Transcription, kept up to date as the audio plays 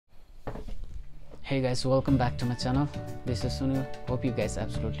Hey guys, welcome back to my channel. This is SuniL. Hope you guys are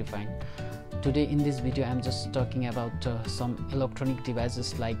absolutely fine. Today in this video I'm just talking about some electronic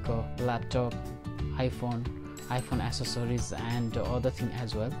devices like laptop, iPhone accessories and other thing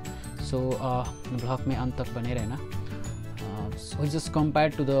as well. So vlog में अंत तक बने रहना. So we just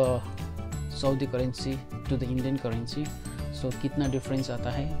compared to the Saudi currency to the Indian currency. So कितना difference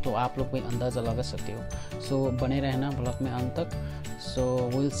आता है तो आप लोग कोई अंदाज़ा लगा सकते हो. So बने रहना vlog में अंत तक. So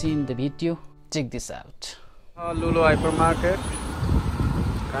we'll see in the video. Check this out. Lulu Hypermarket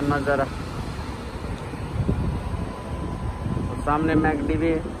का नज़ारा. सामने मैकडी भी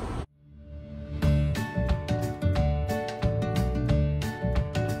है.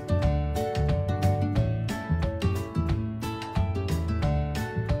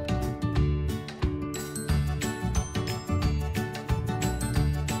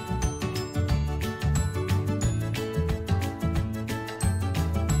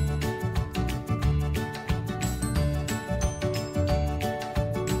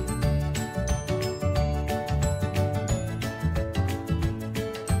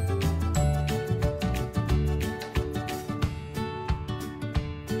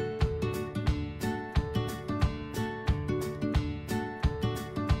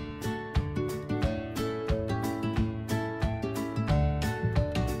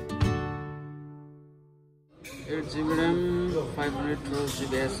 GB RAM, 512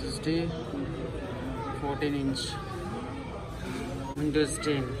 GB SSD, 14-inch, Windows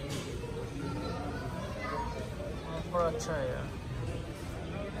 10. और अच्छा है यार.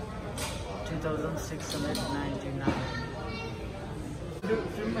 2699.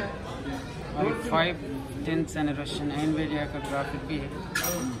 5th generation NVIDIA का ग्राफिक भी है.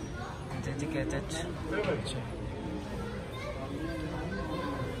 Dedicated.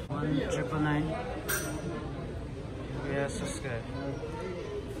 1999. Yes, subscribe.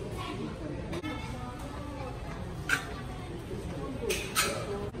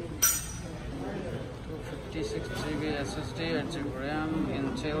 256 GB SSD, 8 GB RAM,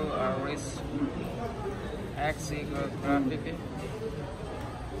 Intel Iris Xe graphic है.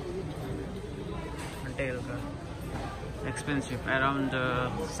 Intel का expensive, around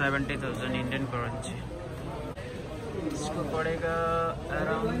 70,000 Indian currency. इसको पड़ेगा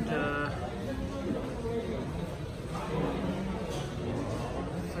around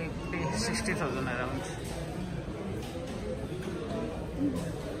 60,000 around.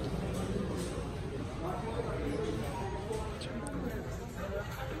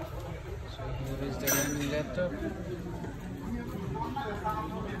 So here is the gaming laptop.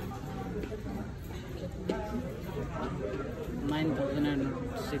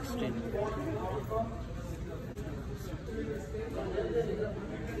 $9,016.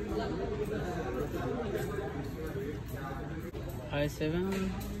 i7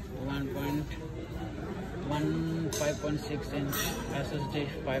 5.6 inch SSD,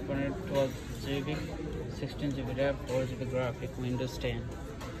 512 GB, 16 GB RAM, 4 GB graphic, Windows 10.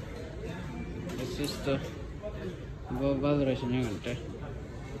 This is the global version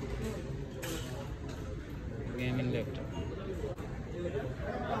gaming laptop.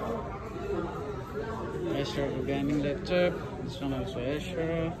 Acer gaming laptop. This one also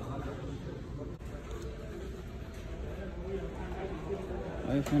Acer.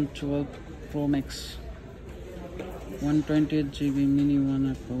 iPhone 12 Pro Max, 128 GB mini one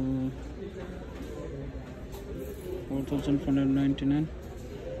Apple, 4,499,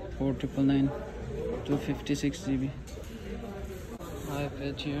 4,999, 256 GB.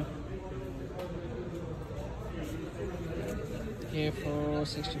 iPad here. Here for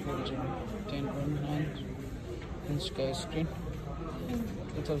 64 GB, 10.9 inch sky screen,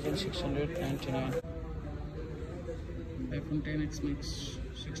 2,699. iPhone XS Max,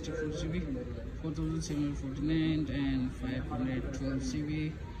 64 GB, 4,749 and 512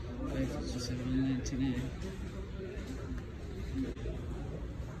 GB, 5,799.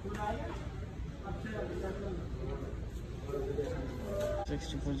 There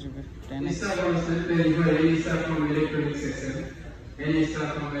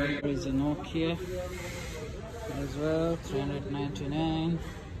is a Nokia as well, 399.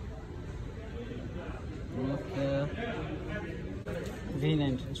 Nokia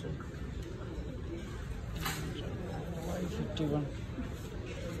V19, 551,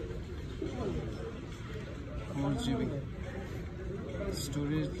 4 GB,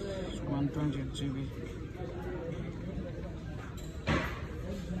 storage 128 GB.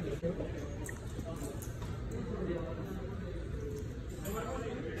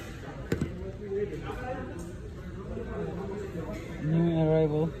 New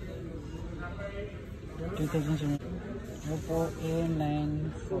arrival 2007 Oppo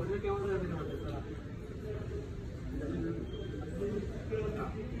A94.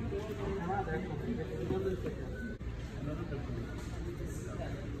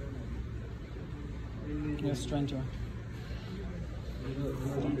 Yes, 21.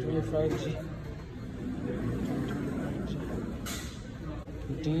 25G.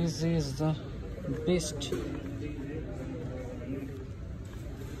 This is the best.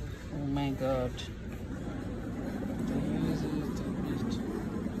 Oh my god. This is the best.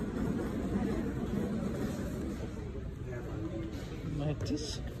 Like this.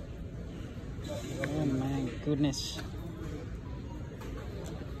 Oh my goodness.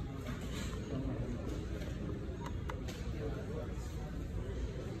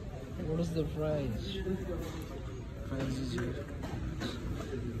 What is the price? Price is here.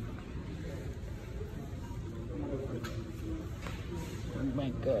 Oh my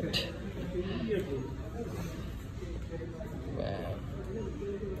god. Wow.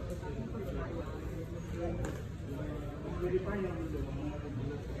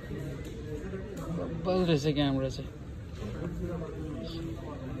 बल रहेछ camera चाहिँ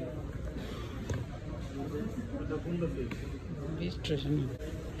 20 रहेछ नि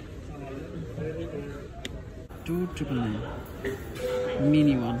 299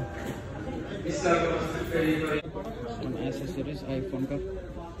 mini one. Some accessories iPhone का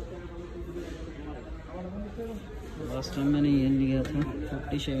last time मैंने ये लिया था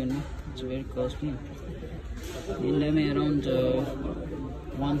 57 में. It's very costly. India में around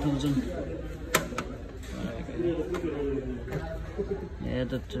 1000. Yeah,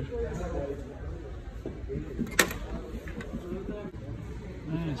 that's it.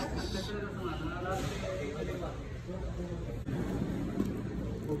 Nice.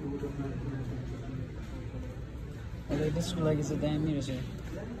 This is a damn music.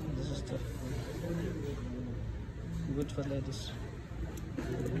 This is the good for ladies.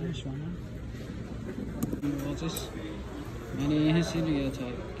 Nice one. What's this? मैंने यहाँ से लिया था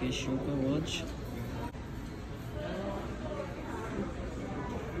KSA का watch.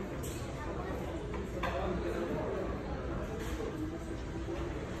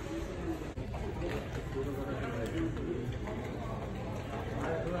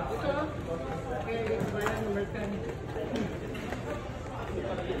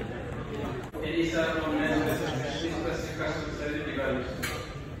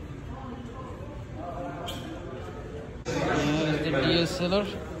 DSLR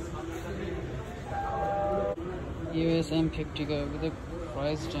US M50 का अभी तक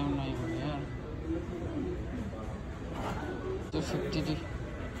प्राइस डाउन नहीं हो गया. 250D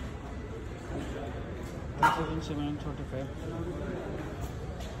 2735.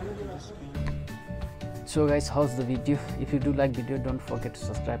 So guys, how's the video? If you do like video, don't forget to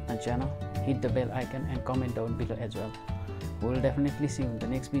subscribe my channel, hit the bell icon and comment down below as well. We will definitely see you in the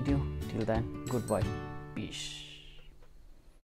next video. Till then, goodbye, peace.